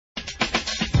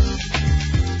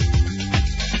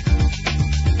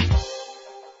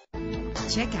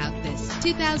Check out this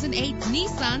 2008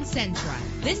 Nissan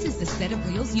Sentra. This is the set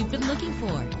of wheels you've been looking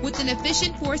for, with an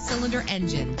efficient 4-cylinder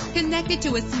engine connected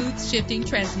to a smooth shifting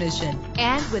transmission.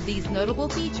 And with these notable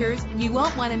features, you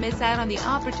won't want to miss out on the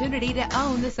opportunity to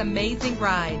own this amazing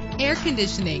ride. Air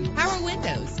conditioning, power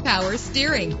windows, power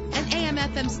steering, an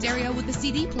AM/FM stereo with a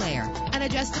CD player, an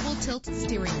adjustable tilt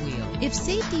steering wheel. If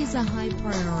safety is a high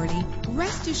priority,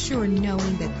 rest assured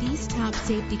knowing that these top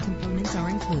safety components are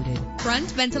included: front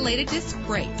ventilated disc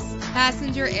brakes,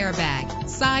 passenger airbag,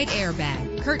 side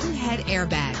airbag, curtain head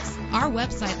airbags. Our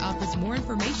website offers more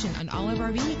information on all of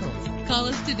our vehicles. Call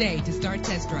us today to start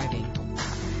test driving.